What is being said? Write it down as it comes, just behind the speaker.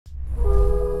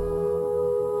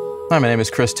Hi, my name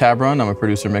is Chris Tabron. I'm a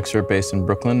producer-mixer based in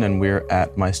Brooklyn, and we're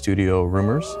at my studio,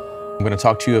 Rumors. I'm going to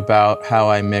talk to you about how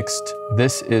I mixed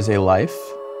This Is a Life.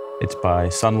 It's by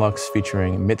Son Lux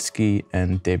featuring Mitski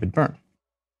and David Byrne.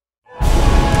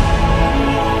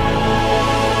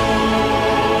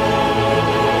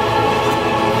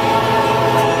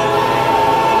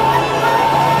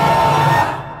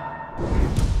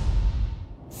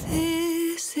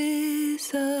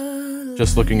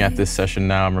 Just looking at this session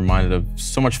now, I'm reminded of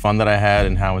so much fun that I had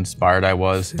and how inspired I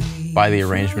was by the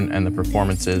arrangement and the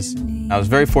performances. I was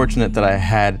very fortunate that I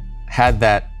had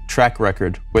that track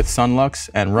record with Son Lux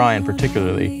and Ryan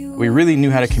particularly. We really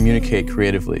knew how to communicate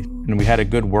creatively, and we had a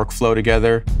good workflow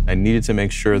together. I needed to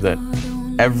make sure that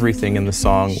everything in the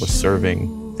song was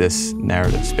serving this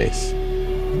narrative space.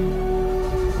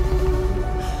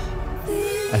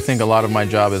 I think a lot of my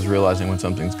job is realizing when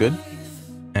something's good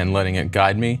and letting it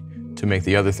guide me to make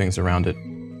the other things around it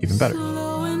even better.